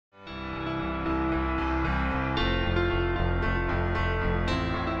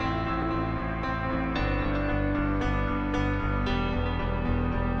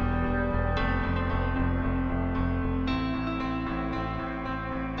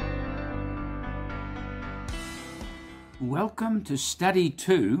Welcome to Study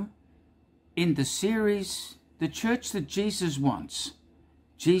 2 in the series, The Church That Jesus Wants.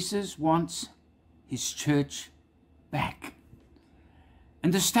 Jesus wants his church back.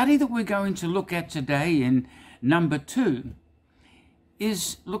 And the study that we're going to look at today in number 2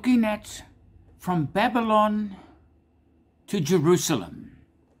 is looking at from Babylon to Jerusalem,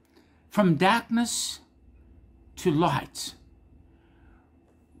 from darkness to light.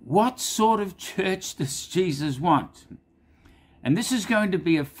 What sort of church does Jesus want? And this is going to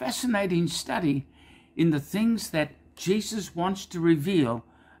be a fascinating study in the things that Jesus wants to reveal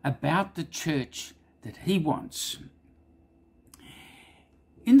about the church that he wants.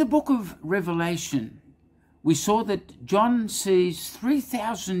 In the book of Revelation, we saw that John sees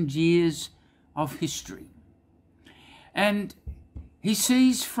 3,000 years of history. And he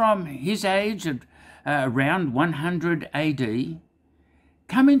sees from his age of around 100 AD,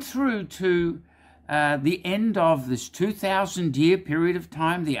 coming through to the end of this 2,000-year period of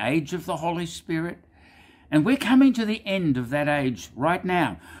time, the age of the Holy Spirit. And we're coming to the end of that age right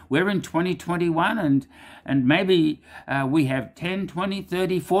now. We're in 2021 and maybe we have 10, 20,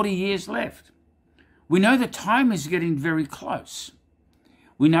 30, 40 years left. We know that time is getting very close.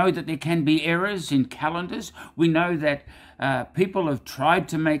 We know that there can be errors in calendars. We know that people have tried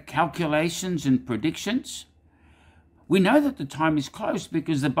to make calculations and predictions. We know that the time is close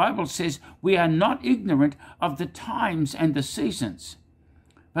because the Bible says we are not ignorant of the times and the seasons.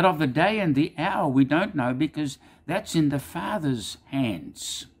 But of the day and the hour we don't know because that's in the Father's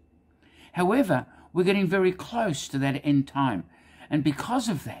hands. However, we're getting very close to that end time. And because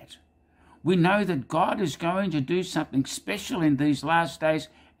of that, we know that God is going to do something special in these last days,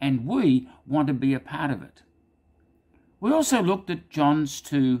 and we want to be a part of it. We also looked at John's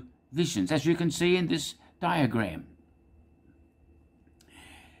 2 visions, as you can see in this diagram.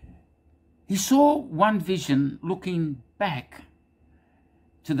 He saw one vision looking back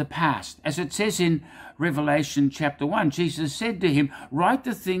to the past. As it says in Revelation chapter 1, Jesus said to him, "Write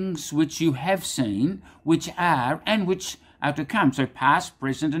the things which you have seen, which are, and which are to come." So past,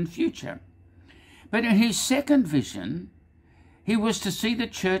 present, and future. But in his second vision, he was to see the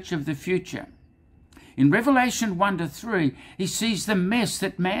church of the future. In Revelation 1 to 3, he sees the mess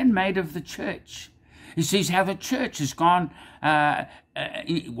that man made of the church. He sees how the church has gone,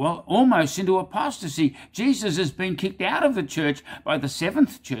 almost into apostasy. Jesus has been kicked out of the church by the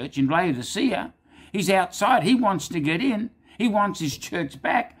seventh church in Laodicea. He's outside. He wants to get in. He wants his church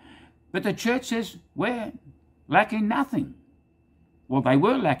back. But the church says, we're lacking nothing. Well, they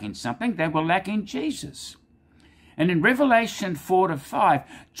were lacking something. They were lacking Jesus. And in Revelation 4 to 5,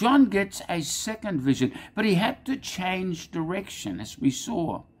 John gets a second vision, but he had to change direction, as we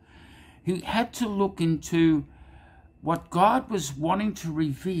saw. He had to look into what God was wanting to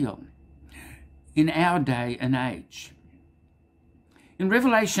reveal in our day and age. In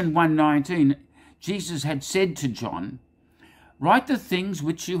Revelation 1:19, Jesus had said to John, "Write the things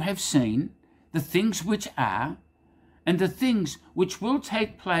which you have seen, the things which are, and the things which will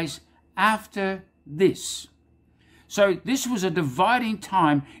take place after this." So this was a dividing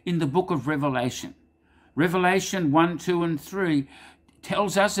time in the book of Revelation. Revelation 1, 2, and 3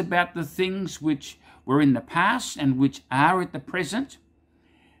 tells us about the things which were in the past and which are at the present.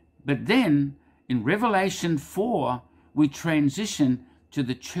 But then in Revelation 4, we transition to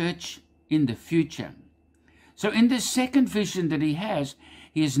the church in the future. So in this second vision that he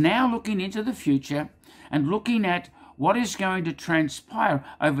is now looking into the future and looking at what is going to transpire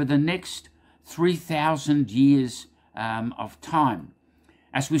over the next 3,000 years of time.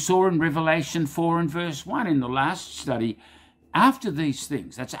 As we saw in Revelation 4 and verse 1 in the last study, after these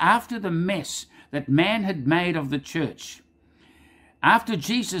things, that's after the mess that man had made of the church, after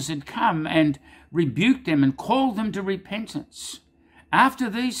Jesus had come and rebuked them and called them to repentance, after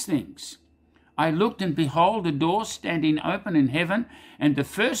these things, I looked and behold a door standing open in heaven, and the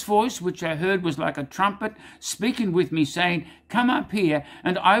first voice which I heard was like a trumpet speaking with me, saying, "Come up here,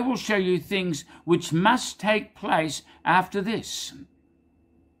 and I will show you things which must take place after this."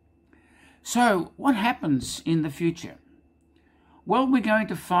 So what happens in the future? Well, we're going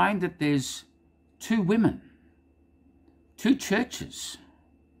to find that there's 2 women, 2 churches,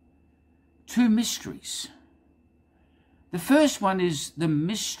 2 mysteries. The first one is the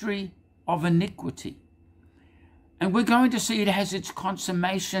mystery of iniquity. And we're going to see it has its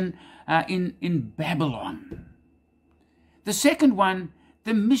consummation in Babylon. The second one,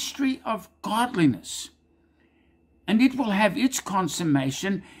 the mystery of godliness. And it will have its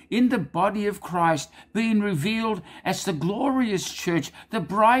consummation in the body of Christ, being revealed as the glorious church, the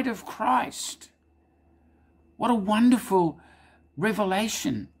bride of Christ. What a wonderful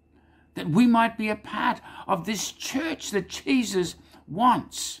revelation that we might be a part of this church that Jesus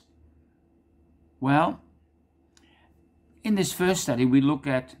wants? Well, in this first study, we look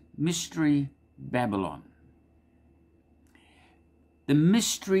at Mystery Babylon, the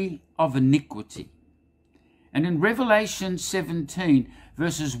mystery of iniquity. And in Revelation 17,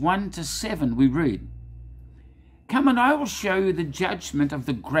 verses 1 to 7, we read, "Come and I will show you the judgment of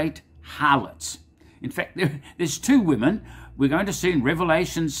the great harlot." In fact, there's two women. We're going to see in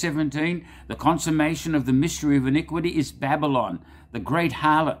Revelation 17, the consummation of the mystery of iniquity is Babylon, the great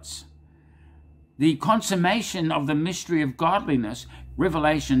harlots. The consummation of the mystery of godliness,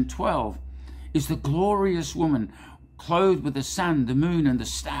 Revelation 12, is the glorious woman clothed with the sun, the moon, and the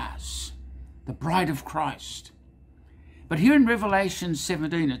stars, the bride of Christ. But here in Revelation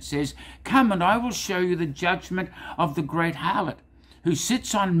 17 it says, "Come and I will show you the judgment of the great harlot, who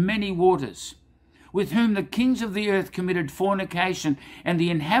sits on many waters, with whom the kings of the earth committed fornication, and the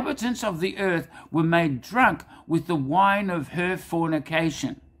inhabitants of the earth were made drunk with the wine of her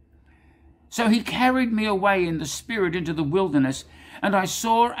fornication. So he carried me away in the spirit into the wilderness, and I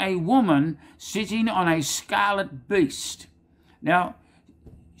saw a woman sitting on a scarlet beast." Now,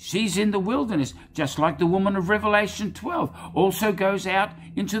 she's in the wilderness, just like the woman of Revelation 12 also goes out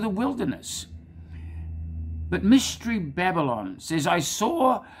into the wilderness. But Mystery Babylon says, "I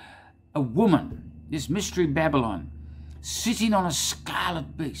saw a woman," this Mystery Babylon, "sitting on a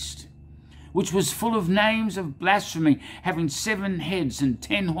scarlet beast, which was full of names of blasphemy, having 7 heads and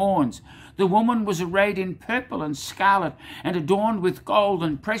 10 horns. The woman was arrayed in purple and scarlet, and adorned with gold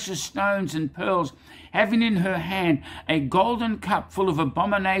and precious stones and pearls, having in her hand a golden cup full of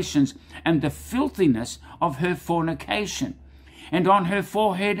abominations and the filthiness of her fornication. And on her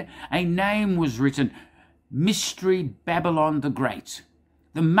forehead a name was written, Mystery Babylon the Great,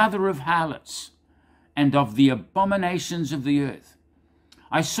 the mother of harlots and of the abominations of the earth.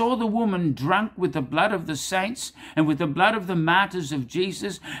 I saw the woman drunk with the blood of the saints and with the blood of the martyrs of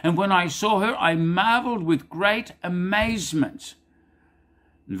Jesus, and when I saw her, I marveled with great amazement."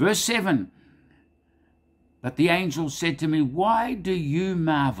 Verse 7, "But the angel said to me, Why do you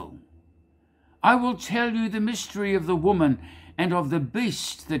marvel? I will tell you the mystery of the woman and of the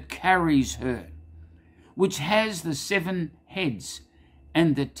beast that carries her, which has the 7 heads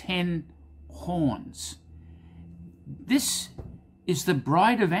and the 10 horns." This is the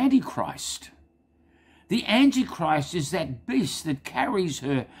bride of Antichrist. The Antichrist is that beast that carries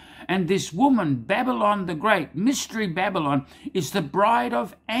her, and this woman, Babylon the Great, Mystery Babylon, is the bride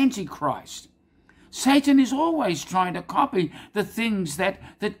of Antichrist. Satan is always trying to copy the things that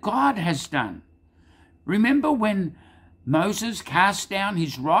God has done. Remember when Moses cast down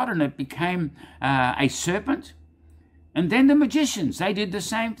his rod and it became a serpent? And then the magicians, they did the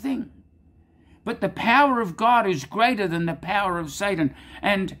same thing. But the power of God is greater than the power of Satan.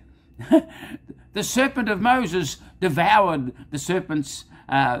 And the serpent of Moses devoured the serpents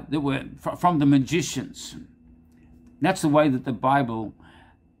that were from the magicians. That's the way that the Bible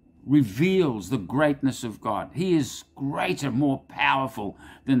reveals the greatness of God. He is greater, more powerful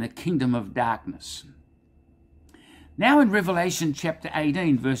than the kingdom of darkness. Now in Revelation chapter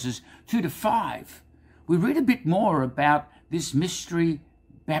 18, verses 2 to 5, we read a bit more about this Mystery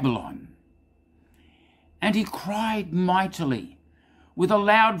Babylon. "And he cried mightily with a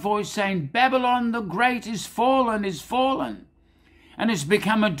loud voice, saying, Babylon the Great is fallen, and has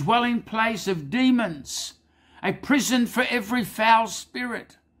become a dwelling place of demons, a prison for every foul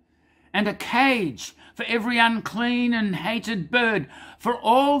spirit, and a cage for every unclean and hated bird. For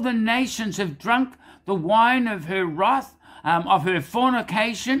all the nations have drunk the wine of her wrath, of her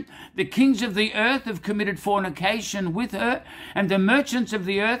fornication. The kings of the earth have committed fornication with her, and the merchants of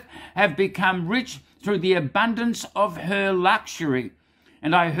the earth have become rich through the abundance of her luxury.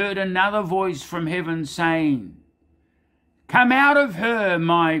 And I heard another voice from heaven saying, Come out of her,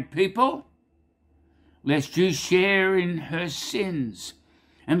 my people, lest you share in her sins,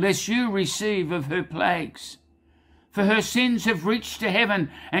 and lest you receive of her plagues. For her sins have reached to heaven,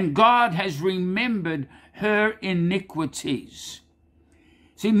 and God has remembered her iniquities."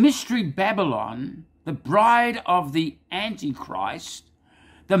 See, Mystery Babylon, the bride of the Antichrist,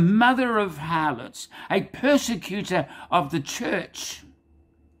 the mother of harlots, a persecutor of the church.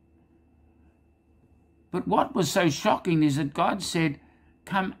 But what was so shocking is that God said,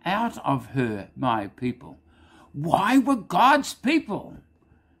 "Come out of her, my people." Why were God's people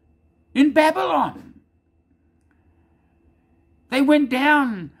in Babylon? They went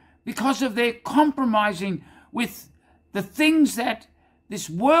down because of their compromising with the things that this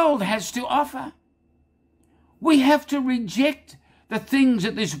world has to offer. We have to reject the things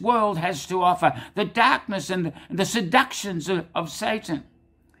that this world has to offer, the darkness and the seductions of Satan.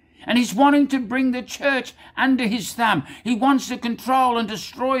 And he's wanting to bring the church under his thumb. He wants to control and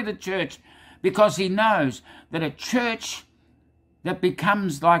destroy the church because he knows that a church that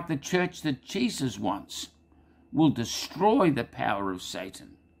becomes like the church that Jesus wants will destroy the power of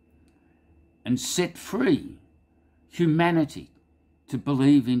Satan and set free humanity to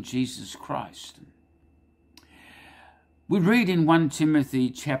believe in Jesus Christ. We read in 1 Timothy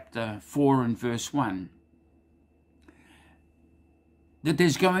chapter 4 and verse 1 that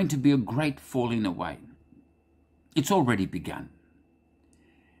there's going to be a great falling away. It's already begun.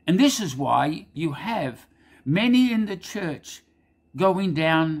 And this is why you have many in the church going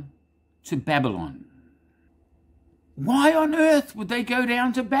down to Babylon. Why on earth would they go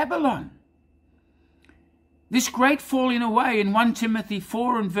down to Babylon? This great falling away in 1 Timothy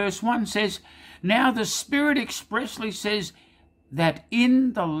 4 and verse 1 says, "Now the Spirit expressly says that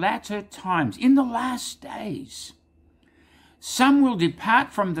in the latter times, in the last days, some will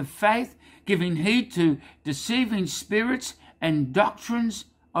depart from the faith, giving heed to deceiving spirits and doctrines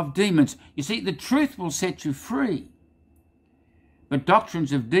of demons." You see, the truth will set you free, but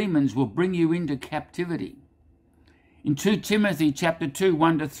doctrines of demons will bring you into captivity. In 2 Timothy chapter 2,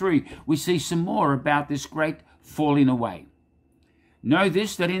 1 to 3, we see some more about this great falling away. "Know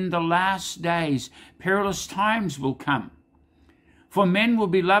this, that in the last days perilous times will come. For men will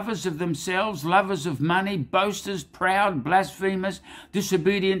be lovers of themselves, lovers of money, boasters, proud, blasphemers,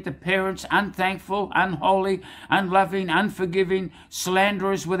 disobedient to parents, unthankful, unholy, unloving, unforgiving,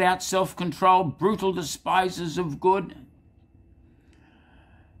 slanderers, without self-control, brutal, despisers of good."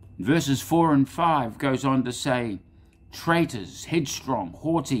 Verses 4 and 5 goes on to say, "Traitors, headstrong,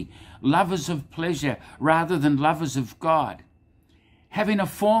 haughty, lovers of pleasure rather than lovers of God, having a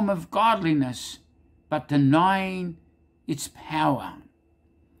form of godliness, but denying its power."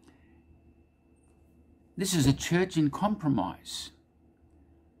 This is a church in compromise.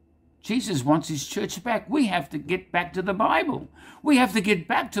 Jesus wants his church back. We have to get back to the Bible. We have to get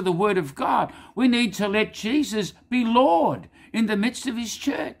back to the Word of God. We need to let Jesus be Lord in the midst of his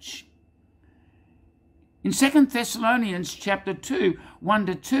church. In 2 Thessalonians chapter 2, 1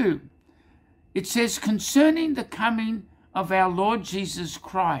 to 2, it says, "Concerning the coming of our Lord Jesus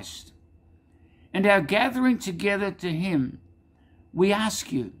Christ and our gathering together to him, we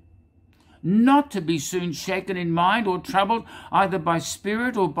ask you not to be soon shaken in mind or troubled either by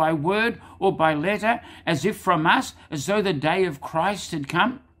spirit or by word or by letter, as if from us, as though the day of Christ had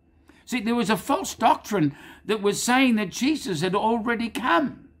come." See, there was a false doctrine that was saying that Jesus had already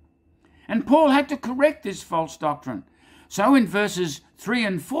come. And Paul had to correct this false doctrine. So in verses 3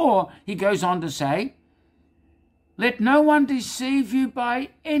 and 4, he goes on to say, "Let no one deceive you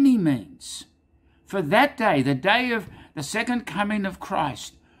by any means, for that day, the day of the second coming of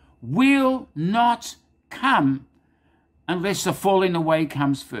Christ, will not come unless the falling away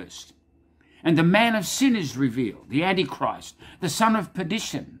comes first. And the man of sin is revealed, the Antichrist, the son of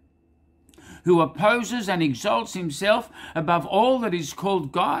perdition, who opposes and exalts himself above all that is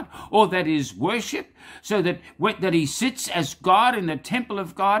called God or that is worshipped, so that he sits as God in the temple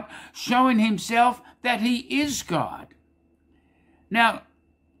of God, showing himself that he is God." Now,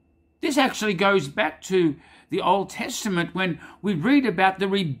 this actually goes back to the Old Testament when we read about the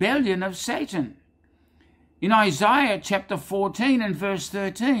rebellion of Satan. In Isaiah chapter 14 and verse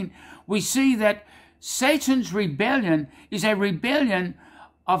 13, we see that Satan's rebellion is a rebellion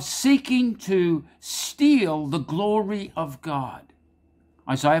of seeking to steal the glory of God.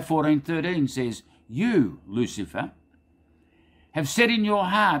 Isaiah 14:13 says, "You, Lucifer, have said in your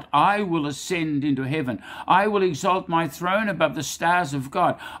heart, I will ascend into heaven. I will exalt my throne above the stars of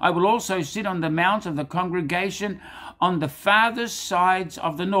God. I will also sit on the mount of the congregation on the farthest sides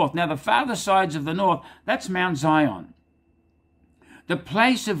of the north." Now, the farther sides of the north, that's Mount Zion, the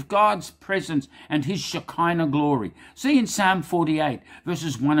place of God's presence and his Shekinah glory. See in Psalm 48,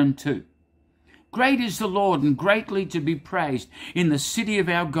 verses 1 and 2. "Great is the Lord and greatly to be praised in the city of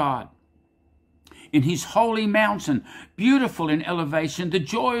our God, in his holy mountain, beautiful in elevation. The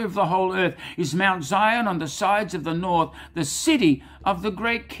joy of the whole earth is Mount Zion on the sides of the north, the city of the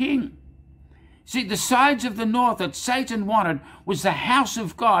great King." See, the sides of the north that Satan wanted was the house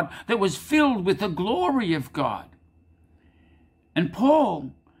of God that was filled with the glory of God. And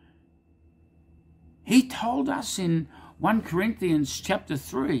Paul, he told us in 1 Corinthians chapter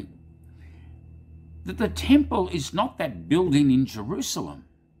 3 that the temple is not that building in Jerusalem.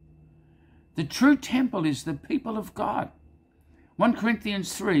 The true temple is the people of God. 1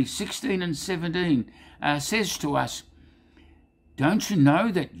 Corinthians 3, 16 and 17 says to us, "Don't you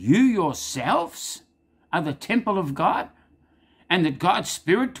know that you yourselves are the temple of God and that God's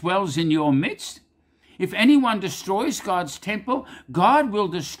Spirit dwells in your midst? If anyone destroys God's temple, God will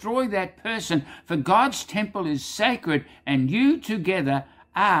destroy that person, for God's temple is sacred, and you together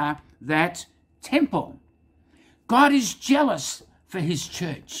are that temple. God is jealous for his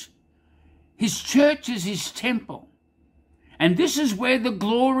church. His church is his temple. And this is where the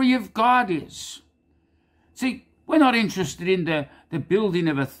glory of God is. See, we're not interested in the building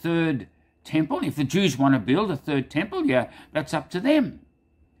of a third temple. If the Jews want to build a third temple, yeah, that's up to them.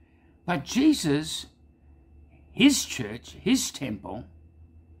 But Jesus, his church, his temple,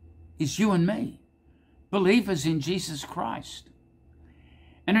 is you and me, believers in Jesus Christ.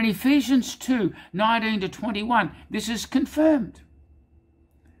 And in Ephesians 2:19-21, this is confirmed.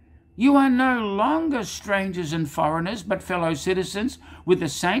 You are no longer strangers and foreigners, but fellow citizens with the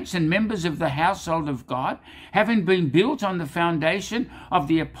saints and members of the household of God, having been built on the foundation of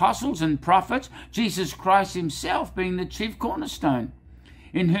the apostles and prophets, Jesus Christ himself being the chief cornerstone,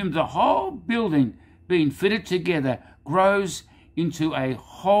 in whom the whole building, being fitted together, grows into a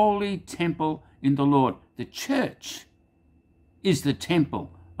holy temple in the Lord. The church is the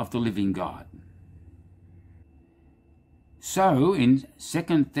temple of the living God. So in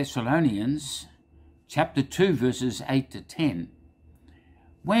 2 Thessalonians chapter 2, verses 8-10,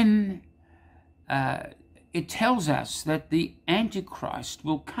 when it tells us that the Antichrist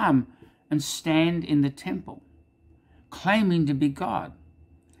will come and stand in the temple, claiming to be God,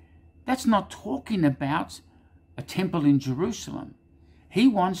 that's not talking about a temple in Jerusalem. He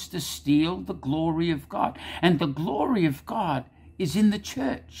wants to steal the glory of God, and the glory of God is in the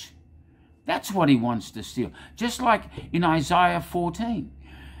church. That's what he wants to steal. Just like in Isaiah 14.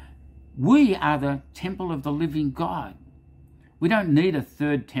 We are the temple of the living God. We don't need a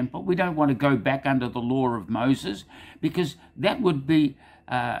third temple. We don't want to go back under the law of Moses, because that would be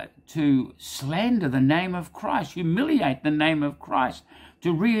to slander the name of Christ, humiliate the name of Christ,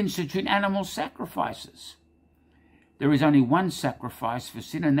 to reinstitute animal sacrifices. There is only one sacrifice for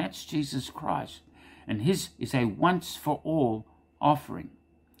sin, and that's Jesus Christ. And his is a once-for-all offering.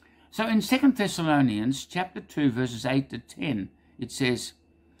 So in 2 Thessalonians chapter 2, verses 8-10, it says,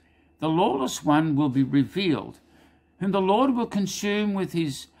 "The lawless one will be revealed, whom the Lord will consume with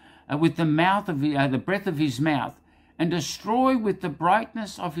the mouth of the breath of his mouth, and destroy with the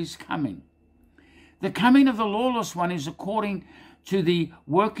brightness of his coming. The coming of the lawless one is according to the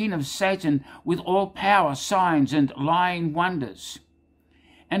working of Satan with all power, signs, and lying wonders,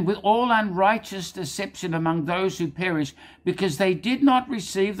 and with all unrighteous deception among those who perish, because they did not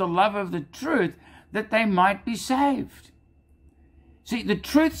receive the love of the truth, that they might be saved." See, the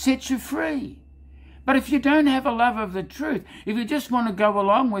truth sets you free. But if you don't have a love of the truth, if you just want to go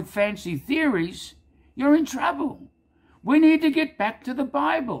along with fancy theories, you're in trouble. We need to get back to the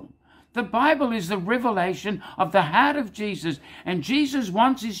Bible. The Bible is the revelation of the heart of Jesus, and Jesus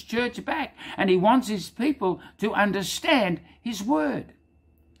wants his church back, and he wants his people to understand his word.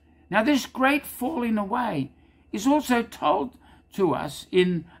 Now, this great falling away is also told to us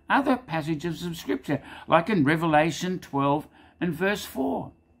in other passages of Scripture, like in Revelation 12 and verse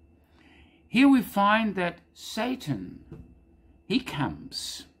 4. Here we find that Satan, he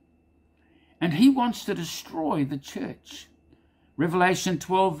comes, and he wants to destroy the church. Revelation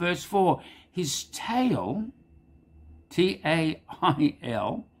 12 verse 4, his tail,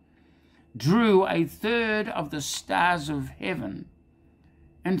 T-A-I-L, drew a third of the stars of heaven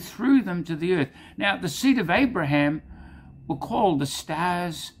and threw them to the earth. Now, the seed of Abraham were called the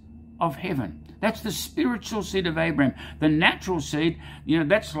stars of heaven. That's the spiritual seed of Abraham. The natural seed,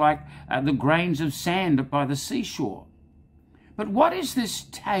 that's like the grains of sand by the seashore. But what is this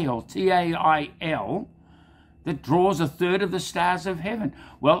tail, T-A-I-L, that draws a third of the stars of heaven?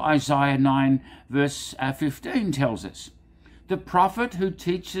 Well, Isaiah 9 verse 15 tells us, the prophet who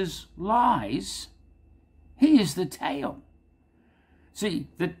teaches lies, he is the tail. See,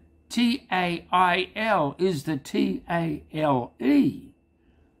 the T-A-I-L is the T-A-L-E.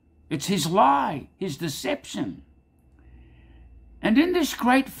 It's his lie, his deception. And in this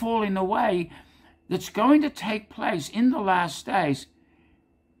great falling away that's going to take place in the last days,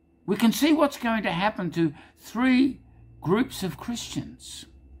 we can see what's going to happen to three groups of Christians.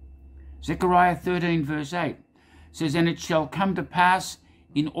 Zechariah 13 verse 8 says, "And it shall come to pass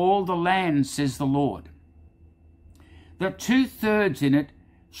in all the land, says the Lord, that 2/3 in it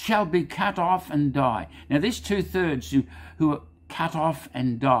shall be cut off and die." Now, these 2/3 who are cut off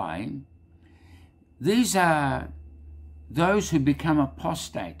and die, these are those who become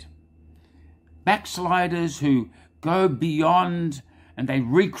apostate, backsliders who go beyond and they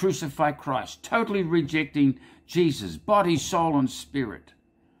re-crucify Christ, totally rejecting Jesus, body, soul, and spirit.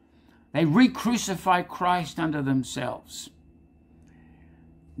 They re-crucify Christ unto themselves.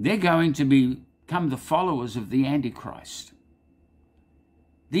 They're going to be become the followers of the Antichrist.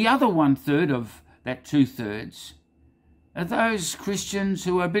 The other 1/3 of that 2/3 are those Christians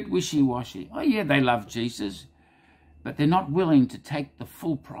who are a bit wishy-washy. Oh yeah, they love Jesus, but they're not willing to take the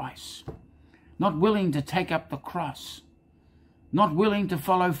full price, not willing to take up the cross, not willing to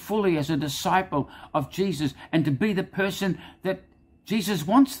follow fully as a disciple of Jesus and to be the person that Jesus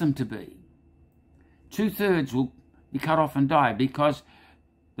wants them to be. 2/3 will be cut off and die, because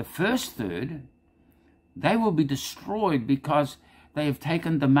the first third, they will be destroyed because they have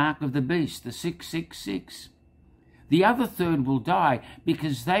taken the mark of the beast, the 666. The other third will die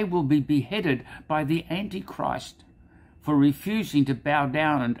because they will be beheaded by the Antichrist for refusing to bow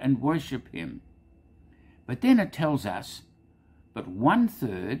down and worship him. But then it tells us, but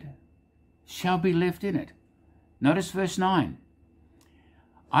 1/3 shall be left in it. Notice verse 9.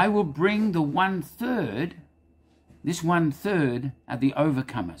 I will bring the 1/3, this 1/3 are the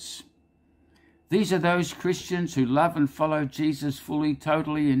overcomers. These are those Christians who love and follow Jesus fully,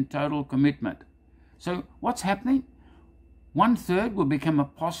 totally, in total commitment. So what's happening? 1/3 will become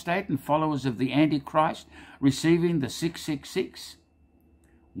apostate and followers of the Antichrist, receiving the 666.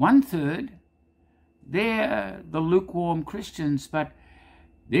 1/3, they're the lukewarm Christians, but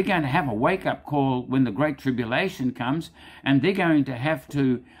they're going to have a wake-up call when the Great Tribulation comes, and they're going to have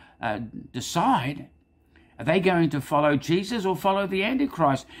to decide, are they going to follow Jesus or follow the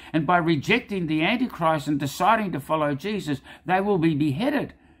Antichrist? And by rejecting the Antichrist and deciding to follow Jesus, they will be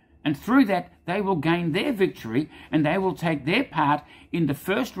beheaded. And through that, they will gain their victory, and they will take their part in the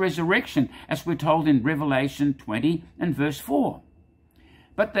first resurrection, as we're told in Revelation 20 and verse 4.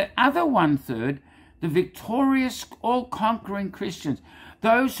 But the other 1/3, the victorious, all-conquering Christians,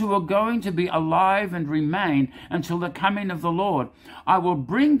 those who are going to be alive and remain until the coming of the Lord, I will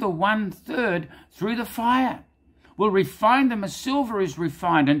bring the 1/3 through the fire, will refine them as silver is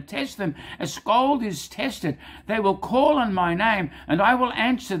refined, and test them as gold is tested. They will call on my name, and I will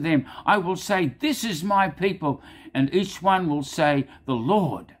answer them. I will say, this is my people, and each one will say, the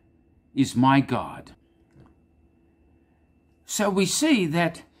Lord is my God. So we see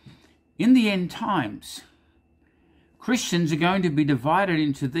that in the end times, Christians are going to be divided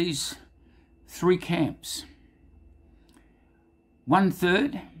into these 3 camps.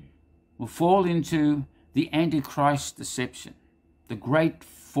 1/3 will fall into the Antichrist deception, the great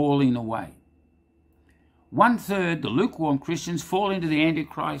falling away. 1/3, the lukewarm Christians, fall into the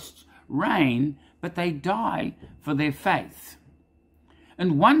Antichrist's reign, but they die for their faith.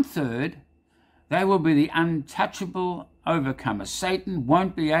 And 1/3, they will be the untouchable overcomers. Satan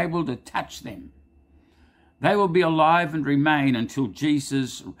won't be able to touch them. They will be alive and remain until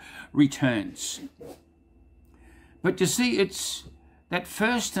Jesus returns. But you see, it's that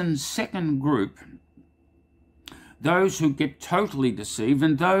first and second group, those who get totally deceived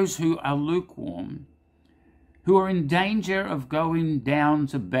and those who are lukewarm, who are in danger of going down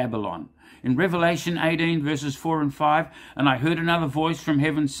to Babylon. In Revelation 18, verses 4 and 5, and I heard another voice from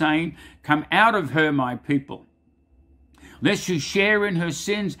heaven saying, come out of her, my people, lest you share in her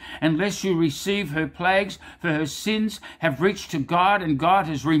sins, and lest you receive her plagues, for her sins have reached to God, and God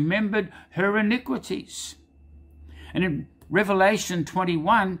has remembered her iniquities. And in Revelation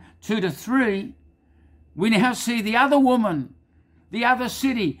 21, 2-3, we now see the other woman, the other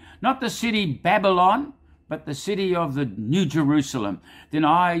city, not the city Babylon, but the city of the New Jerusalem. Then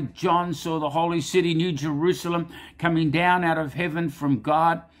I, John, saw the holy city, New Jerusalem, coming down out of heaven from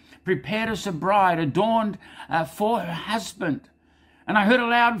God, prepared as a bride, adorned for her husband. And I heard a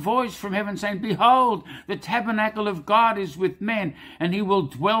loud voice from heaven saying, behold, the tabernacle of God is with men, and he will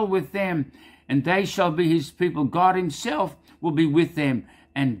dwell with them, and they shall be his people. God himself will be with them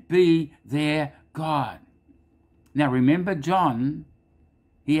and be their God. Now remember John,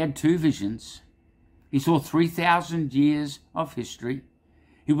 he had 2 visions. He saw 3,000 years of history.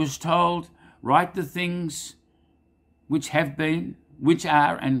 He was told, write the things which have been, which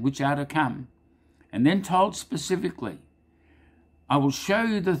are, and which are to come. And then told specifically, I will show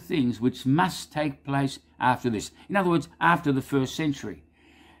you the things which must take place after this. In other words, after the 1st century.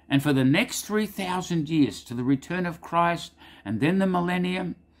 And for the next 3,000 years, to the return of Christ, and then the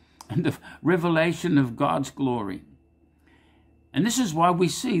millennium, and the revelation of God's glory. And this is why we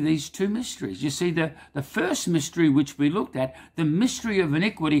see these 2 mysteries. You see, the first mystery which we looked at, the mystery of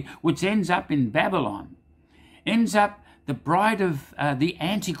iniquity, which ends up in Babylon, ends up the bride of the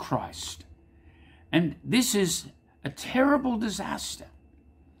Antichrist. And this is a terrible disaster.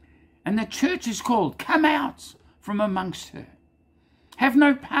 And the church is called, come out from amongst her. Have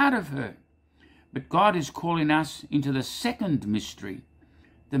no part of her. But God is calling us into the second mystery,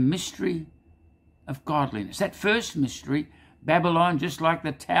 the mystery of godliness. That first mystery, Babylon, just like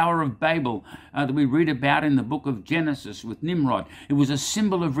the Tower of Babel that we read about in the book of Genesis with Nimrod. It was a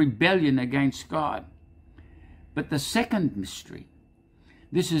symbol of rebellion against God. But the second mystery,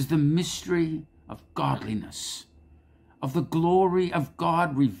 this is the mystery of godliness, of the glory of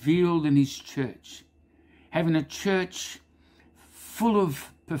God revealed in his church. Having a church full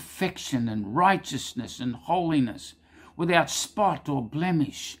of perfection and righteousness and holiness, without spot or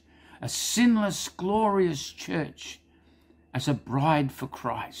blemish, a sinless, glorious church as a bride for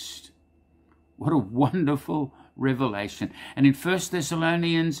Christ. What a wonderful revelation. And in 1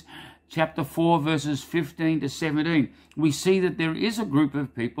 Thessalonians chapter 4, verses 15 to 17, we see that there is a group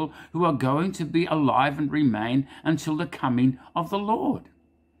of people who are going to be alive and remain until the coming of the Lord.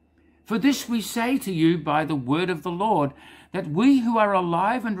 For this we say to you by the word of the Lord, that we who are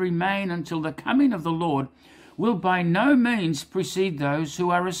alive and remain until the coming of the Lord will by no means precede those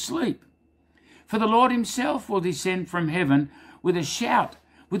who are asleep. For the Lord himself will descend from heaven with a shout,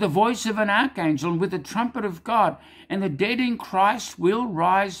 with the voice of an archangel, and with the trumpet of God, and the dead in Christ will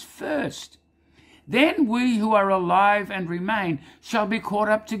rise first. Then we who are alive and remain shall be caught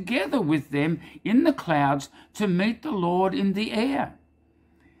up together with them in the clouds to meet the Lord in the air.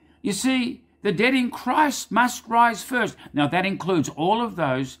 You see, the dead in Christ must rise first. Now that includes all of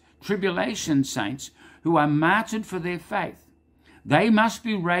those tribulation saints who are martyred for their faith. They must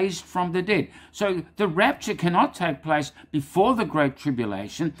be raised from the dead. So the rapture cannot take place before the Great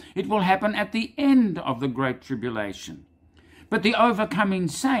Tribulation. It will happen at the end of the Great Tribulation. But the overcoming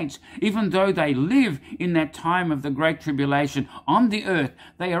saints, even though they live in that time of the Great Tribulation on the earth,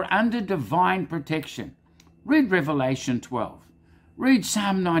 they are under divine protection. Read Revelation 12. Read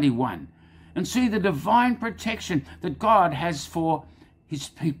Psalm 91 and see the divine protection that God has for his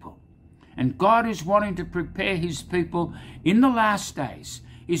people. And God is wanting to prepare his people in the last days,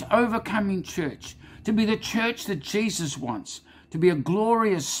 his overcoming church, to be the church that Jesus wants, to be a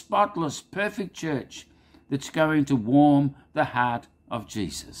glorious, spotless, perfect church that's going to warm the heart of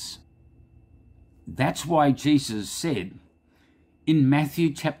Jesus. That's why Jesus said in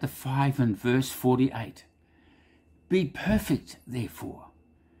Matthew chapter 5 and verse 48, "Be perfect, therefore,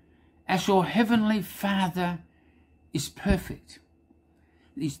 as your heavenly Father is perfect."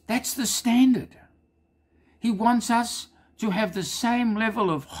 That's the standard. He wants us to have the same level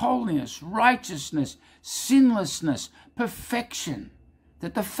of holiness, righteousness, sinlessness, perfection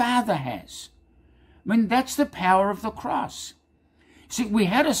that the Father has. I mean, that's the power of the cross. See, we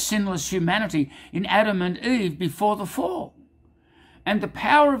had a sinless humanity in Adam and Eve before the fall. And the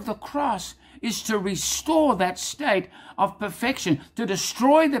power of the cross is to restore that state of perfection, to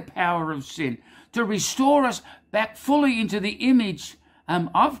destroy the power of sin, to restore us back fully into the image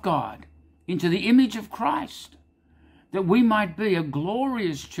of God, into the image of Christ, that we might be a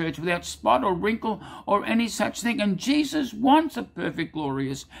glorious church without spot or wrinkle or any such thing. And Jesus wants a perfect,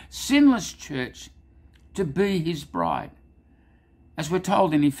 glorious, sinless church to be his bride. As we're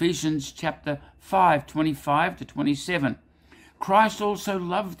told in Ephesians chapter 5, 25 to 27, Christ also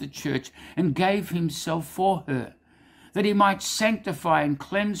loved the church and gave himself for her, that he might sanctify and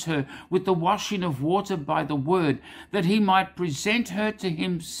cleanse her with the washing of water by the word, that he might present her to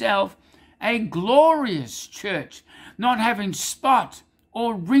himself a glorious church, not having spot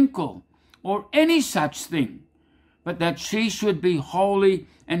or wrinkle or any such thing, but that she should be holy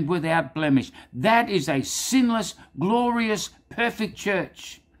and without blemish. That is a sinless, glorious, perfect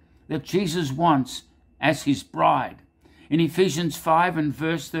church that Jesus wants as his bride. In Ephesians 5 and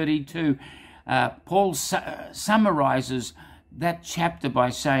verse 32, Paul summarizes that chapter by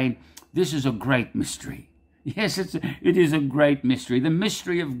saying, this is a great mystery. Yes, it is a great mystery, the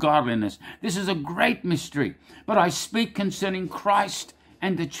mystery of godliness. This is a great mystery, but I speak concerning Christ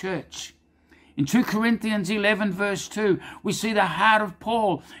and the church. In 2 Corinthians 11 verse 2, we see the heart of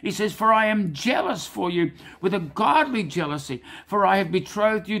Paul. He says, "For I am jealous for you with a godly jealousy, for I have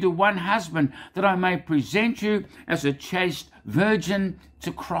betrothed you to one husband, that I may present you as a chaste virgin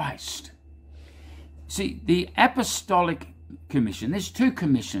to Christ." See, the apostolic commission, there's two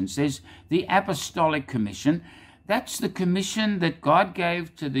commissions. There's the apostolic commission. That's the commission that God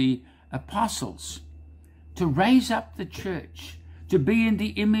gave to the apostles to raise up the church, to be in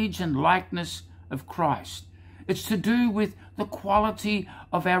the image and likeness of Christ. It's to do with the quality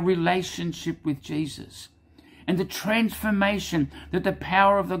of our relationship with Jesus and the transformation that the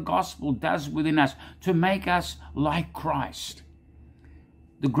power of the gospel does within us to make us like Christ.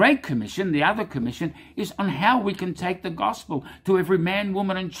 The Great Commission, the other commission, is on how we can take the gospel to every man,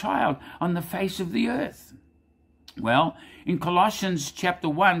 woman, and child on the face of the earth. Well, in Colossians chapter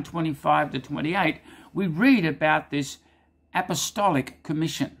 1, 25 to 28, we read about this apostolic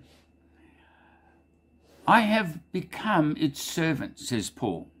commission. I have become its servant, says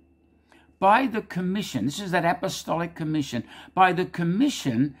Paul. By the commission, this is that apostolic commission, by the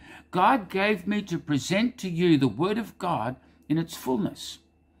commission, God gave me to present to you the word of God in its fullness.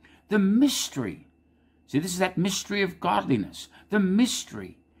 The mystery, see, this is that mystery of godliness, the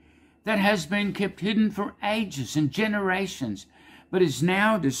mystery that has been kept hidden for ages and generations, but is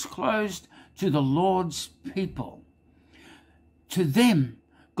now disclosed to the Lord's people. To them,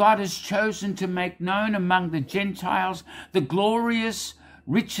 God has chosen to make known among the Gentiles the glorious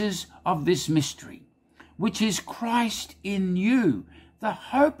riches of this mystery, which is Christ in you, the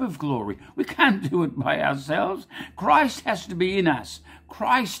hope of glory. We can't do it by ourselves. Christ has to be in us.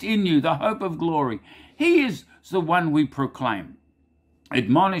 Christ in you, the hope of glory. He is the one we proclaim,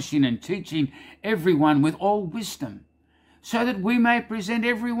 admonishing and teaching everyone with all wisdom, so that we may present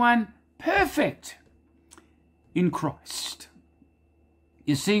everyone perfect in Christ.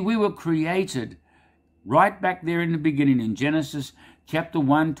 You see, we were created right back there in the beginning in Genesis chapter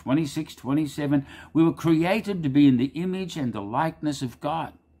 1, 26, 27. We were created to be in the image and the likeness of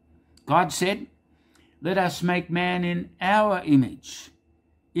God. God said, let us make man in our image,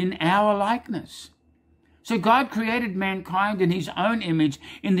 in our likeness. So God created mankind in his own image.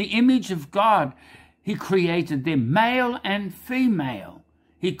 In the image of God, he created them. Male and female,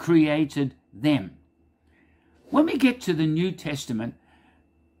 he created them. When we get to the New Testament,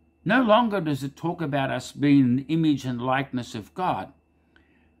 no longer does it talk about us being in the image and likeness of God,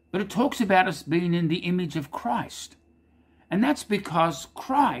 but it talks about us being in the image of Christ. And that's because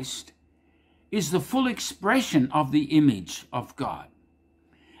Christ is the full expression of the image of God.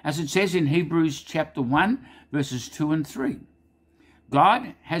 As it says in Hebrews chapter 1, verses 2 and 3.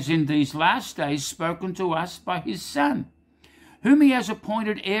 God has in these last days spoken to us by his Son, whom he has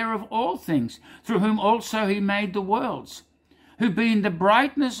appointed heir of all things, through whom also he made the worlds, who being the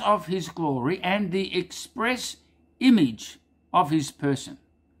brightness of his glory and the express image of his person.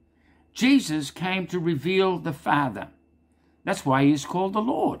 Jesus came to reveal the Father. That's why he is called the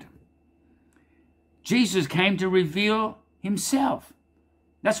Lord. Jesus came to reveal himself.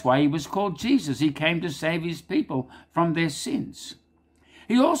 That's why he was called Jesus. He came to save his people from their sins.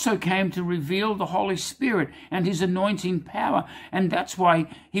 He also came to reveal the Holy Spirit and his anointing power, and that's why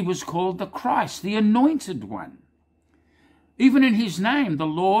he was called the Christ, the Anointed One. Even in his name, the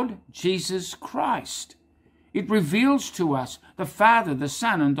Lord Jesus Christ, it reveals to us the Father, the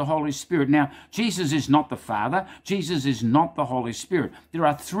Son, and the Holy Spirit. Now, Jesus is not the Father. Jesus is not the Holy Spirit. There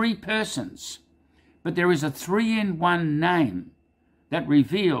are three persons, but there is a three-in-one name that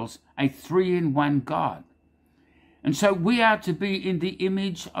reveals a three-in-one God. And so we are to be in the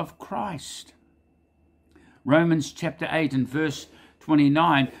image of Christ. Romans chapter 8 and verse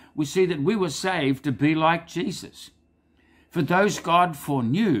 29, we see that we were saved to be like Jesus. For those God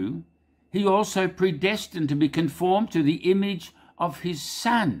foreknew, he also predestined to be conformed to the image of his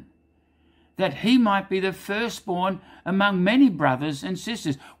Son, that he might be the firstborn among many brothers and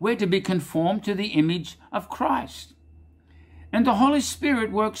sisters. We're to be conformed to the image of Christ. And the Holy Spirit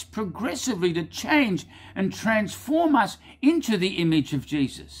works progressively to change and transform us into the image of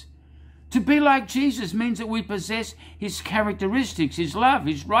Jesus. To be like Jesus means that we possess his characteristics, his love,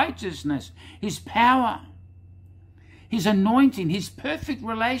 his righteousness, his power, his anointing, his perfect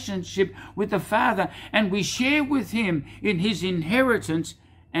relationship with the Father, and we share with him in his inheritance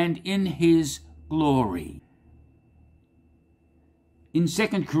and in his glory. In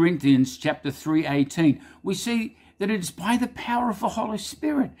 2 Corinthians chapter 3:18, we see that it is by the power of the Holy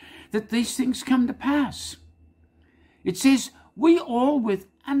Spirit that these things come to pass. It says, we all with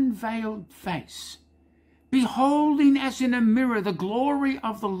unveiled face, beholding as in a mirror the glory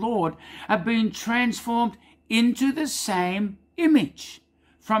of the Lord, are being transformed into the same image,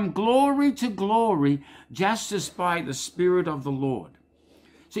 from glory to glory, just as by the Spirit of the Lord.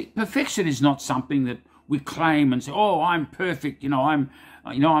 See, perfection is not something that we claim and say, oh, I'm perfect, I'm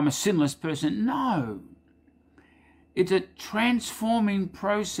a sinless person. No. It's a transforming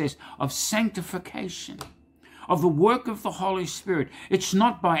process of sanctification, of the work of the Holy Spirit. It's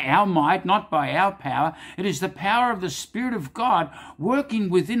not by our might, not by our power. It is the power of the Spirit of God working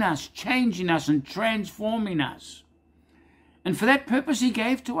within us, changing us and transforming us. And for that purpose, he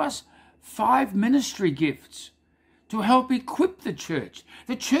gave to us 5 ministry gifts to help equip the church.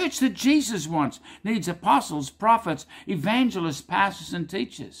 The church that Jesus wants needs apostles, prophets, evangelists, pastors, and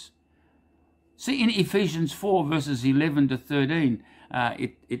teachers. See, in Ephesians 4, verses 11 to 13,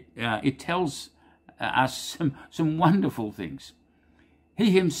 it tells us some wonderful things. He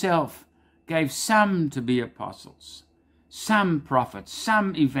himself gave some to be apostles, some prophets,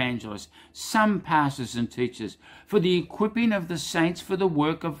 some evangelists, some pastors and teachers, for the equipping of the saints for the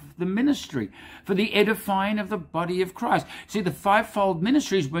work of the ministry, for the edifying of the body of Christ. See, the fivefold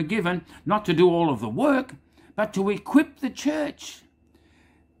ministries were given not to do all of the work, but to equip the church.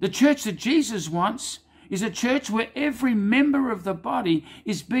 The church that Jesus wants is a church where every member of the body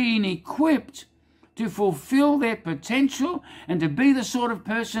is being equipped to fulfill their potential and to be the sort of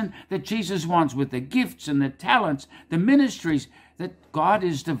person that Jesus wants, with the gifts and the talents, the ministries that God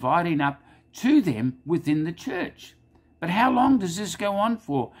is dividing up to them within the church. But how long does this go on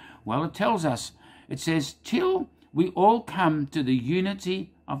for? Well, it tells us, it says, till we all come to the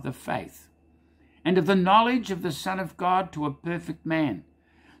unity of the faith and of the knowledge of the Son of God, to a perfect man,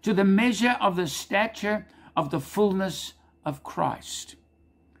 to the measure of the stature of the fullness of Christ.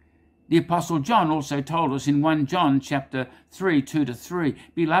 The Apostle John also told us in 1 John chapter 3, 2-3,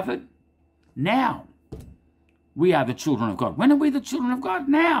 Beloved, now we are the children of God. When are we the children of God?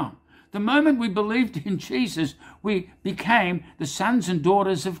 Now. The moment we believed in Jesus, we became the sons and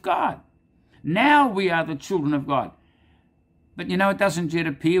daughters of God. Now we are the children of God. But it doesn't yet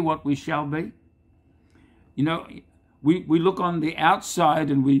appear what we shall be. We look on the outside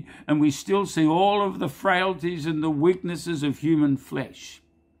and we still see all of the frailties and the weaknesses of human flesh.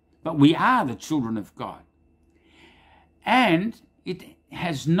 But we are the children of God. And it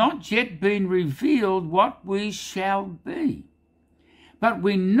has not yet been revealed what we shall be. But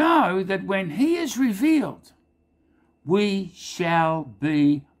we know that when he is revealed, we shall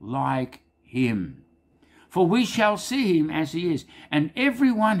be like him. For we shall see him as he is. And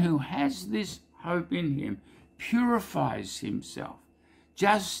everyone who has this hope in him purifies himself,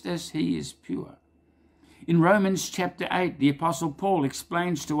 just as he is pure. In Romans chapter 8, the Apostle Paul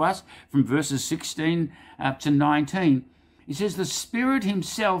explains to us from verses 16 to 19, he says, the Spirit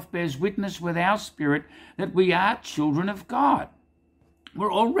himself bears witness with our spirit that we are children of God.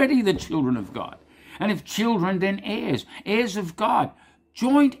 We're already the children of God. And if children, then heirs, heirs of God,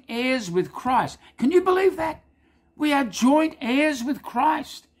 joint heirs with Christ. Can you believe that? We are joint heirs with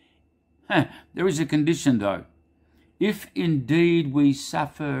Christ. There is a condition, though. If indeed we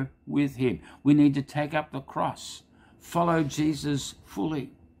suffer with him, we need to take up the cross, follow Jesus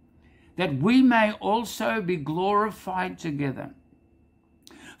fully, that we may also be glorified together.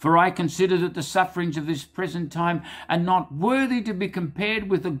 For I consider that the sufferings of this present time are not worthy to be compared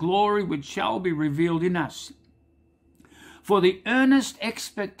with the glory which shall be revealed in us. For the earnest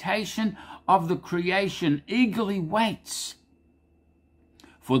expectation of the creation eagerly waits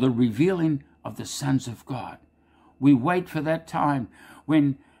for the revealing of the sons of God. We wait for that time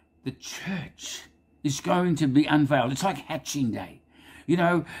when the church is going to be unveiled. It's like hatching day.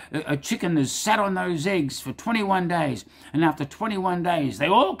 A chicken has sat on those eggs for 21 days, and after 21 days, they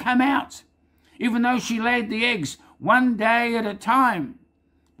all come out, even though she laid the eggs one day at a time.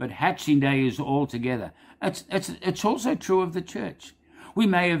 But hatching day is all together. It's also true of the church. We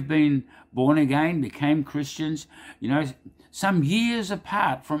may have been born again, became Christians, some years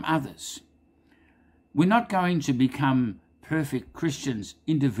apart from others. We're not going to become perfect Christians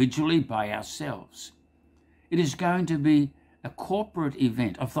individually by ourselves. It is going to be a corporate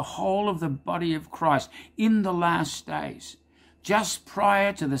event of the whole of the body of Christ in the last days, just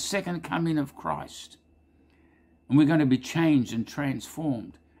prior to the second coming of Christ. And we're going to be changed and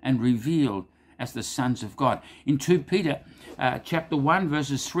transformed and revealed as the sons of God. In 2 Peter chapter 1,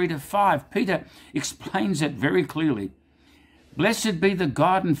 verses 3-5, Peter explains it very clearly. Blessed be the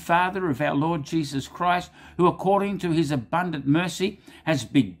God and Father of our Lord Jesus Christ, who according to his abundant mercy has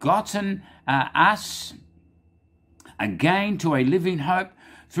begotten us again to a living hope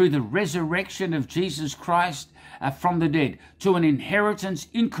through the resurrection of Jesus Christ from the dead, to an inheritance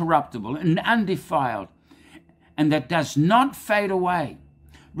incorruptible and undefiled, and that does not fade away,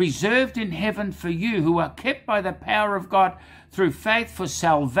 reserved in heaven for you, who are kept by the power of God through faith for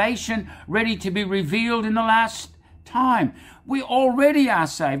salvation, ready to be revealed in the last time. We already are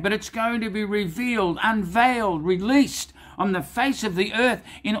saved, but it's going to be revealed, unveiled, released on the face of the earth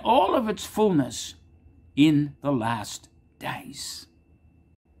in all of its fullness in the last days.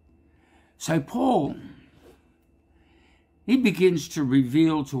 So Paul, he begins to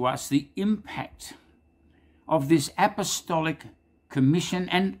reveal to us the impact of this apostolic commission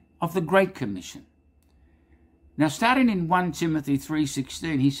and of the Great Commission. Now, starting in 1 Timothy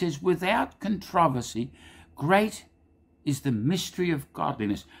 3:16, he says, without controversy, great is the mystery of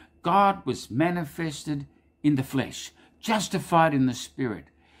godliness. God was manifested in the flesh, justified in the Spirit,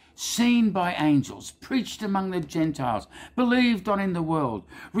 seen by angels, preached among the Gentiles, believed on in the world,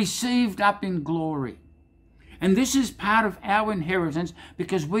 received up in glory. And this is part of our inheritance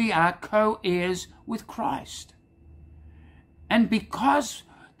because we are co-heirs with Christ. And because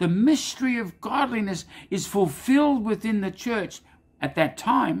the mystery of godliness is fulfilled within the church at that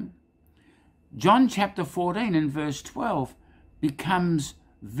time, John chapter 14 and verse 12 becomes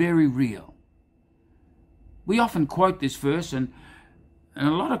very real. We often quote this verse, and a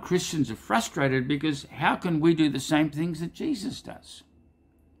lot of Christians are frustrated because how can we do the same things that Jesus does?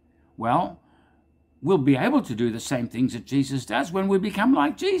 Well, we'll be able to do the same things that Jesus does when we become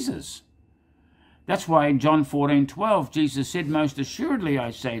like Jesus. That's why in John 14:12, Jesus said, "Most assuredly I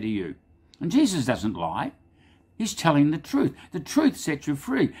say to you," and Jesus doesn't lie. He's telling the truth. The truth sets you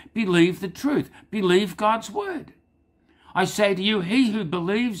free. Believe the truth. Believe God's word. I say to you, he who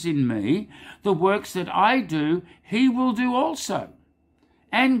believes in me, the works that I do, he will do also.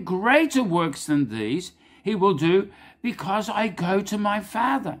 And greater works than these he will do because I go to my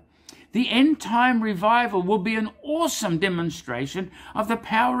Father. The end time revival will be an awesome demonstration of the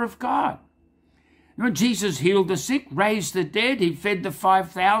power of God. When Jesus healed the sick, raised the dead, he fed the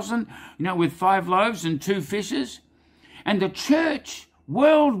 5,000, with 5 loaves and 2 fishes. And the church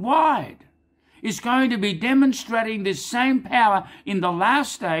worldwide is going to be demonstrating this same power in the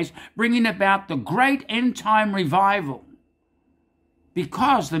last days, bringing about the great end-time revival,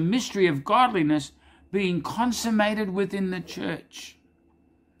 because the mystery of godliness being consummated within the church.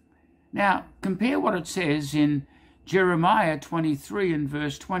 Now, compare what it says in Jeremiah 23 and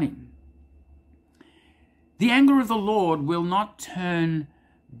verse 20. The anger of the Lord will not turn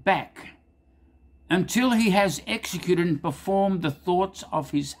back until he has executed and performed the thoughts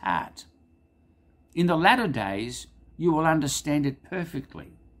of his heart. In the latter days, you will understand it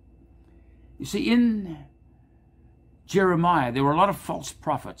perfectly. You see, in Jeremiah, there were a lot of false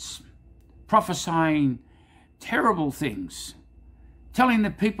prophets prophesying terrible things, telling the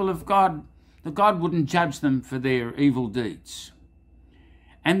people of God that God wouldn't judge them for their evil deeds.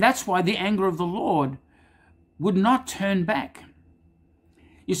 And that's why the anger of the Lord would not turn back.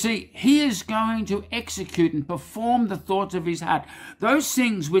 You see, he is going to execute and perform the thoughts of his heart. Those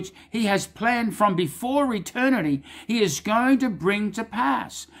things which he has planned from before eternity, he is going to bring to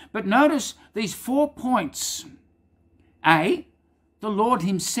pass. But notice these 4 points. A, the Lord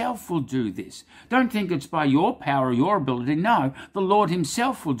himself will do this. Don't think it's by your power or your ability. No, the Lord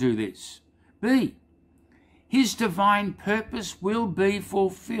himself will do this. B, his divine purpose will be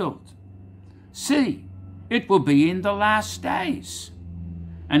fulfilled. C, it will be in the last days.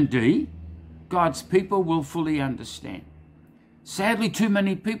 And D, God's people will fully understand. Sadly, too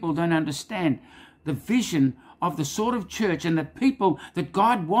many people don't understand the vision of the sort of church and the people that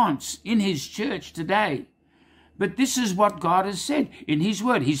God wants in his church today. But this is what God has said in his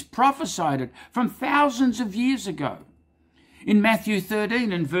word. He's prophesied it from thousands of years ago. In Matthew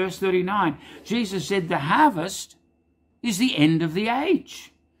 13 and verse 39, Jesus said the harvest is the end of the age.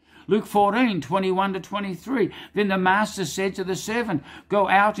 Luke 14, 21 to 23. Then the master said to the servant, "Go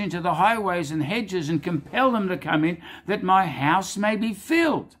out into the highways and hedges and compel them to come in, that my house may be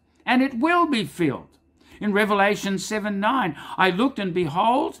filled." And it will be filled. In Revelation 7:9, I looked and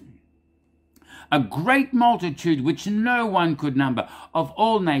behold, a great multitude which no one could number, of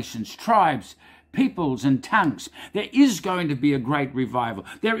all nations, tribes, peoples and tongues. There is going to be a great revival.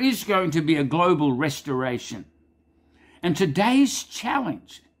 There is going to be a global restoration. And today's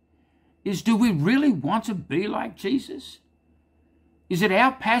challenge is, do we really want to be like Jesus? Is it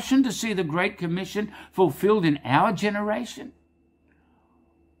our passion to see the Great Commission fulfilled in our generation?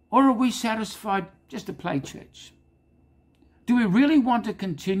 Or are we satisfied just to play church? Do we really want to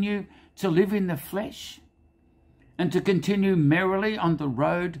continue to live in the flesh and to continue merrily on the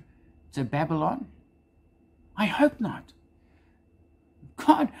road to Babylon? I hope not.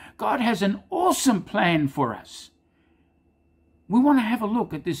 God has an awesome plan for us. We want to have a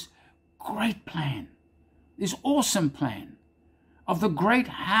look at this great plan, this awesome plan of the great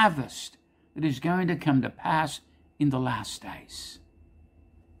harvest that is going to come to pass in the last days.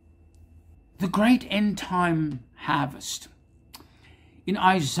 The great end time harvest. In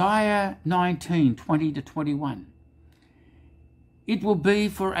Isaiah 19, 20 to 21, it will be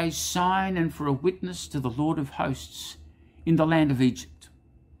for a sign and for a witness to the Lord of hosts in the land of Egypt.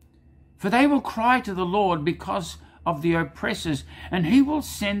 For they will cry to the Lord because of the oppressors, and he will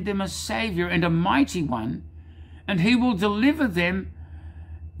send them a Saviour and a mighty one, and he will deliver them.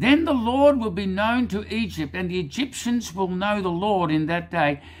 Then the Lord will be known to Egypt, and the Egyptians will know the Lord in that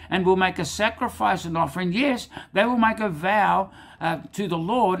day, and will make a sacrifice and offering. Yes, they will make a vow to the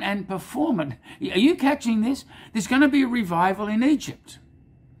Lord and perform it. Are you catching this? There's going to be a revival in Egypt.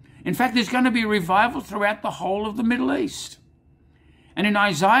 In fact, there's going to be a revival throughout the whole of the Middle East. And in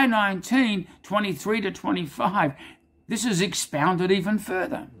Isaiah 19, 23 to 25, this is expounded even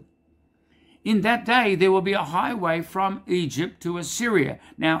further. In that day, there will be a highway from Egypt to Assyria.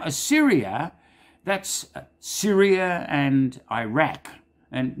 Now, Assyria, that's Syria and Iraq,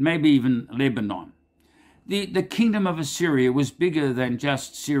 and maybe even Lebanon. The kingdom of Assyria was bigger than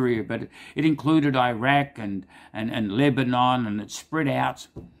just Syria, but it included Iraq and Lebanon, and it spread out.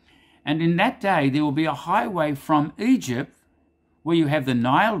 And in that day, there will be a highway from Egypt, where you have the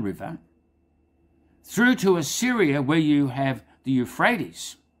Nile River, through to Assyria, where you have the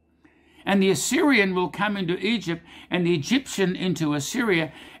Euphrates. And the Assyrian will come into Egypt, and the Egyptian into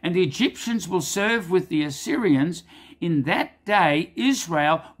Assyria, and the Egyptians will serve with the Assyrians. In that day,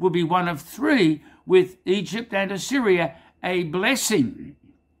 Israel will be one of three, with Egypt and Assyria, a blessing.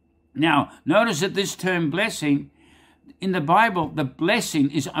 Now, notice that this term blessing, in the Bible, the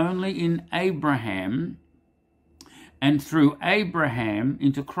blessing is only in Abraham, and through Abraham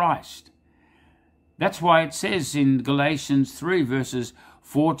into Christ. That's why it says in Galatians 3, verses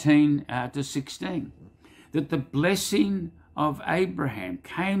 14 to 16, that the blessing of Abraham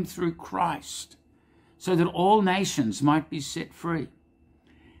came through Christ, so that all nations might be set free.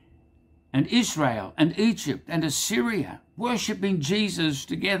 And Israel and Egypt and Assyria worshipping Jesus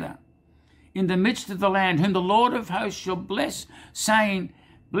together in the midst of the land, whom the Lord of hosts shall bless, saying,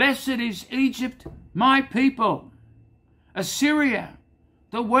 Blessed is Egypt, my people, Assyria,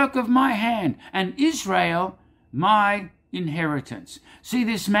 the work of my hand, and Israel, my inheritance. See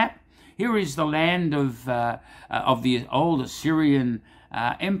this map? Here is the land of the old Assyrian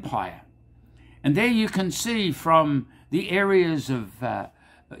Empire. And there you can see from the areas of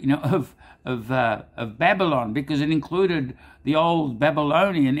Babylon, because it included the old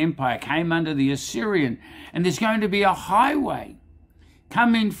Babylonian Empire, came under the Assyrian. And there's going to be a highway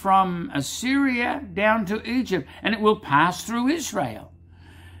coming from Assyria down to Egypt, and it will pass through Israel.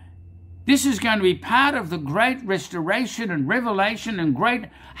 This is going to be part of the great restoration and revelation and great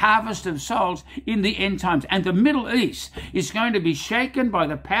harvest of souls in the end times. And the Middle East is going to be shaken by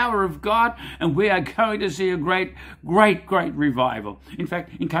the power of God, and we are going to see a great revival. In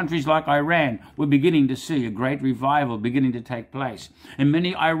fact, in countries like Iran, we're beginning to see a great revival beginning to take place. And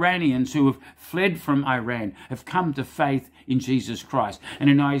many Iranians who have fled from Iran have come to faith in Jesus Christ. And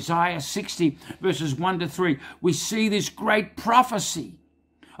in Isaiah 60, verses 1 to 3, we see this great prophecy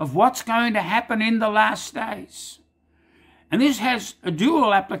of what's going to happen in the last days. And this has a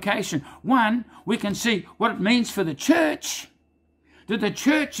dual application. One, we can see what it means for the church, that the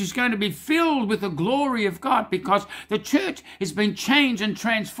church is going to be filled with the glory of God, because the church has been changed and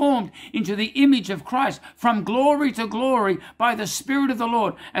transformed into the image of Christ from glory to glory by the Spirit of the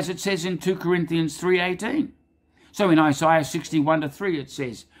Lord, as it says in 2 Corinthians 3:18. So in Isaiah 61 to 3 it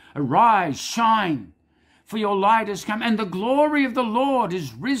says, Arise, shine, for your light has come, and the glory of the Lord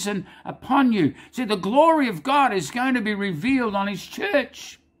is risen upon you. See, the glory of God is going to be revealed on his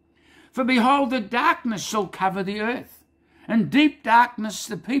church. For behold, the darkness shall cover the earth, and deep darkness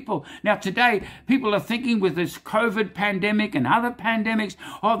the people. Now today, people are thinking with this COVID pandemic and other pandemics,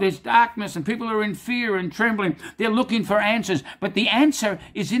 oh, there's darkness, and people are in fear and trembling. They're looking for answers, but the answer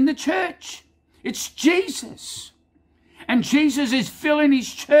is in the church. It's Jesus. And Jesus is filling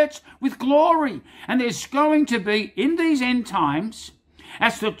his church with glory. And there's going to be, in these end times,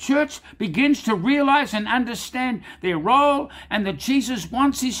 as the church begins to realize and understand their role, and that Jesus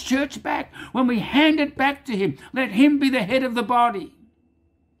wants his church back, when we hand it back to him, let him be the head of the body.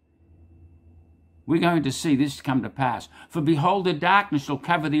 We're going to see this come to pass. For behold, the darkness shall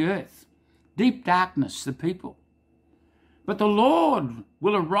cover the earth, deep darkness the people. But the Lord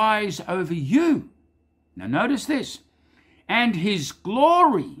will arise over you. Now notice this. And his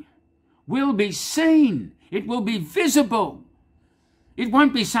glory will be seen. It will be visible. It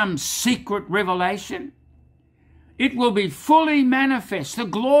won't be some secret revelation. It will be fully manifest. The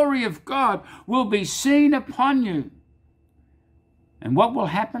glory of God will be seen upon you. And what will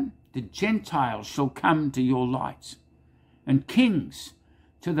happen? The Gentiles shall come to your light, and kings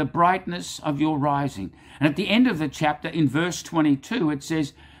to the brightness of your rising. And at the end of the chapter, in verse 22, it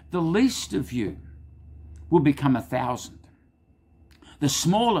says, The least of you will become 1,000. The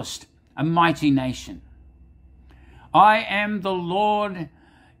smallest, a mighty nation. I am the Lord.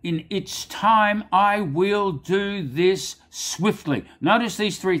 In its time, I will do this swiftly. Notice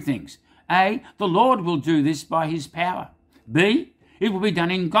these three things. A, the Lord will do this by his power. B, it will be done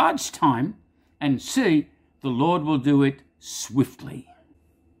in God's time. And C, the Lord will do it swiftly.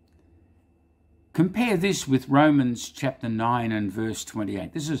 Compare this with Romans chapter 9 and verse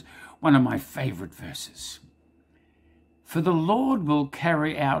 28. This is one of my favorite verses. For the Lord will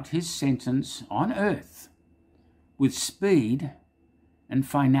carry out his sentence on earth with speed and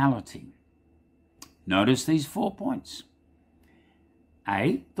finality. Notice these 4 points.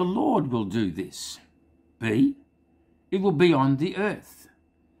 A, the Lord will do this. B, it will be on the earth.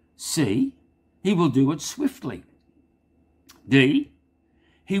 C, he will do it swiftly. D,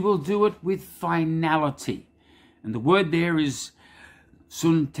 he will do it with finality. And the word there is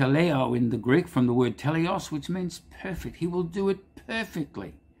sunteleo in the Greek, from the word teleos, which means perfect. He will do it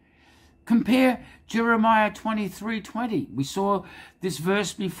perfectly. Compare Jeremiah 23:20. We saw this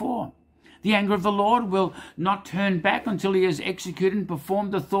verse before. The anger of the Lord will not turn back until he has executed and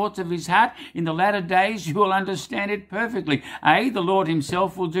performed the thoughts of his heart. In the latter days you will understand it perfectly. A, the Lord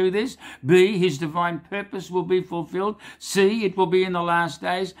himself will do this. B, his divine purpose will be fulfilled. C, it will be in the last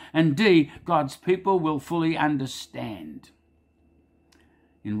days. And D, God's people will fully understand.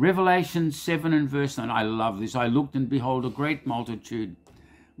 In Revelation 7 and verse 9, I love this. I looked and behold a great multitude,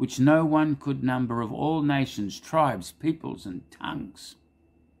 which no one could number, of all nations, tribes, peoples and tongues.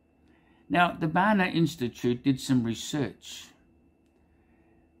 Now, the Barna Institute did some research.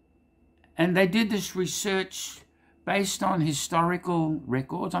 And they did this research based on historical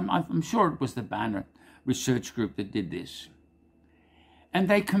records. I'm sure it was the Barna Research Group that did this. And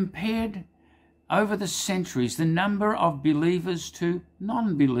they compared over the centuries the number of believers to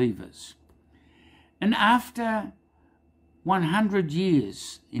non-believers. And after 100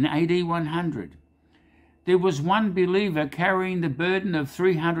 years, in AD 100, there was one believer carrying the burden of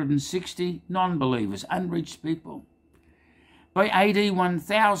 360 non-believers, unreached people. By AD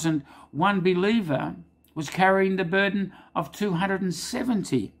 1000, one believer was carrying the burden of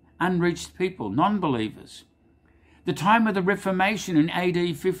 270 unreached people, non-believers. The time of the Reformation in AD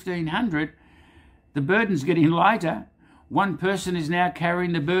 1500, the burden's getting lighter. One person is now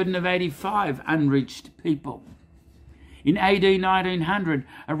carrying the burden of 85 unreached people. In AD 1900,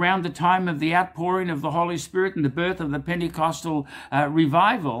 around the time of the outpouring of the Holy Spirit and the birth of the Pentecostal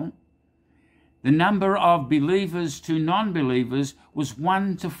revival, the number of believers to non-believers was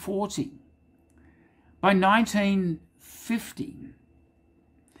 1 to 40. By 1950,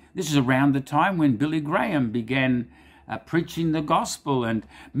 this is around the time when Billy Graham began preaching the gospel, and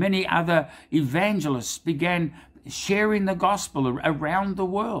many other evangelists began sharing the gospel around the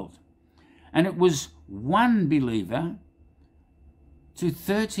world. And it was one believer to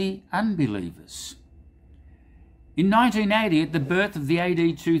 30 unbelievers. In 1980, at the birth of the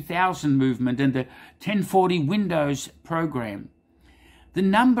AD 2000 movement and the 1040 Windows program, the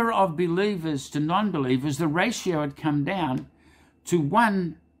number of believers to non-believers, the ratio had come down to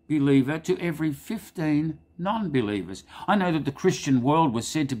one believer to every 15 non-believers. I know that the Christian world was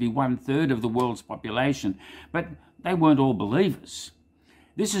said to be 1/3 of the world's population, but they weren't all believers.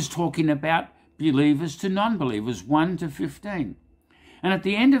 This is talking about believers to non-believers, 1 to 15. And at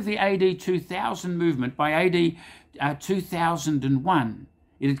the end of the AD 2000 movement, by AD 2001,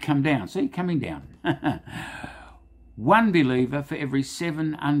 it had come down. See, coming down. One believer for every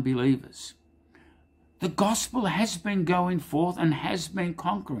 7 unbelievers. The gospel has been going forth and has been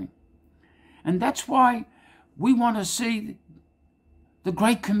conquering. And that's why we want to see the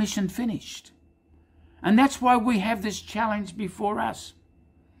Great Commission finished. And that's why we have this challenge before us.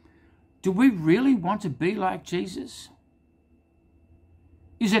 Do we really want to be like Jesus?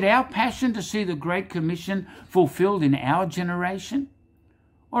 Is it our passion to see the Great Commission fulfilled in our generation?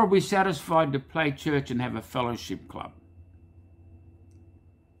 Or are we satisfied to play church and have a fellowship club?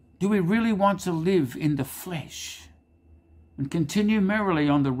 Do we really want to live in the flesh and continue merrily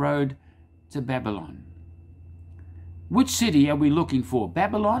on the road to Babylon? Which city are we looking for,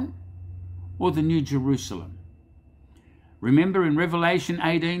 Babylon or the New Jerusalem? Remember in Revelation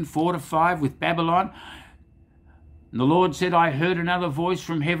 18, 4-5 with Babylon, and the Lord said, I heard another voice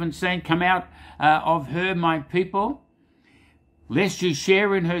from heaven saying, come out of her, my people, lest you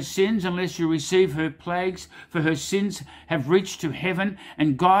share in her sins, unless you receive her plagues, for her sins have reached to heaven,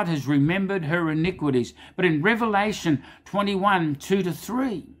 and God has remembered her iniquities. But in Revelation 21,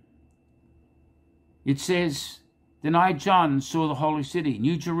 2-3, it says, then I, John, saw the holy city,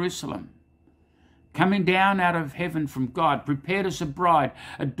 New Jerusalem, coming down out of heaven from God, prepared as a bride,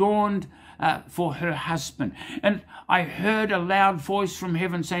 adorned for her husband. And I heard a loud voice from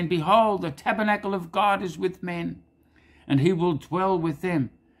heaven saying, behold, the tabernacle of God is with men, and he will dwell with them,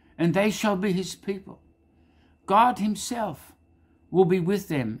 and they shall be his people. God himself will be with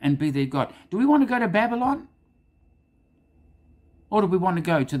them and be their God. Do we want to go to Babylon? Or do we want to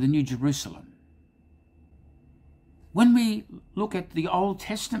go to the New Jerusalem? When we look at the Old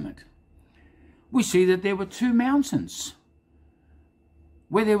Testament, we see that there were 2 mountains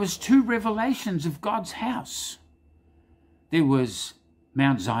where there was 2 revelations of God's house. There was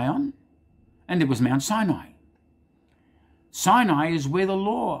Mount Zion and there was Mount Sinai. Sinai is where the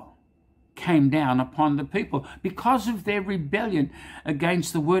law came down upon the people because of their rebellion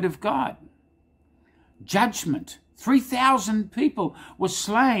against the word of God. Judgment. 3,000 people were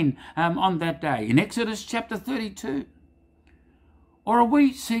slain on that day in Exodus chapter 32. Or are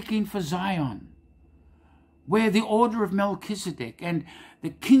we seeking for Zion, where the order of Melchizedek and the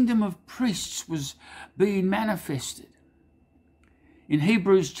kingdom of priests was being manifested? In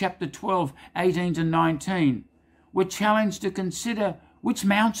Hebrews chapter 12, 18 to 19, we're challenged to consider which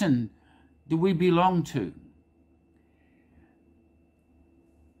mountain do we belong to.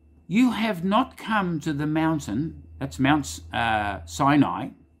 You have not come to the mountain, that's Mount Sinai,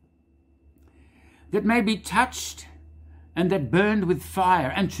 that may be touched and that burned with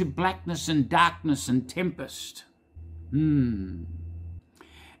fire and to blackness and darkness and tempest. And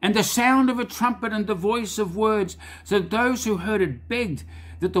the sound of a trumpet and the voice of words, so that those who heard it begged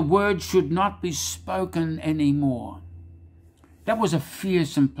that the word should not be spoken anymore. That was a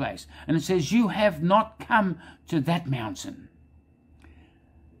fearsome place. And it says, you have not come to that mountain.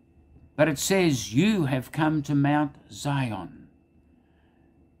 But it says, you have come to Mount Zion,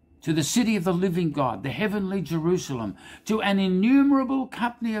 to the city of the living God, the heavenly Jerusalem, to an innumerable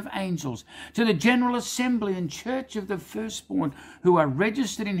company of angels, to the general assembly and church of the firstborn who are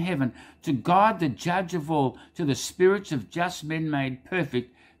registered in heaven, to God the judge of all, to the spirits of just men made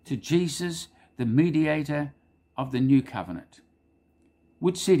perfect, to Jesus, the mediator of the new covenant.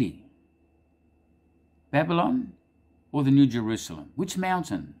 Which city? Babylon or the New Jerusalem? Which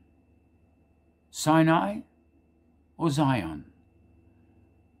mountain? Sinai or Zion?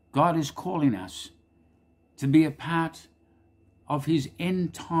 God is calling us to be a part of his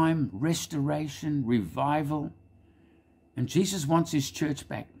end-time restoration, revival, and Jesus wants his church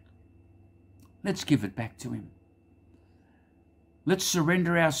back. Let's give it back to him. Let's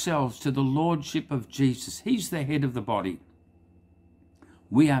surrender ourselves to the lordship of Jesus. He's the head of the body.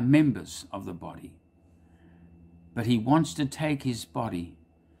 We are members of the body, but he wants to take his body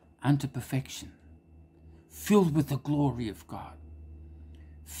unto perfection, filled with the glory of God,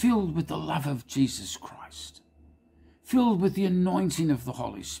 filled with the love of Jesus Christ, filled with the anointing of the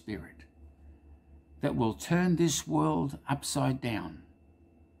Holy Spirit that will turn this world upside down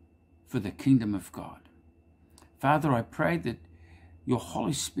for the kingdom of God. Father, I pray that your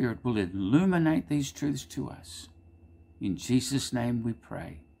Holy Spirit will illuminate these truths to us. In Jesus' name we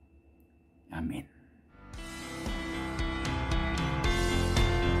pray. Amen.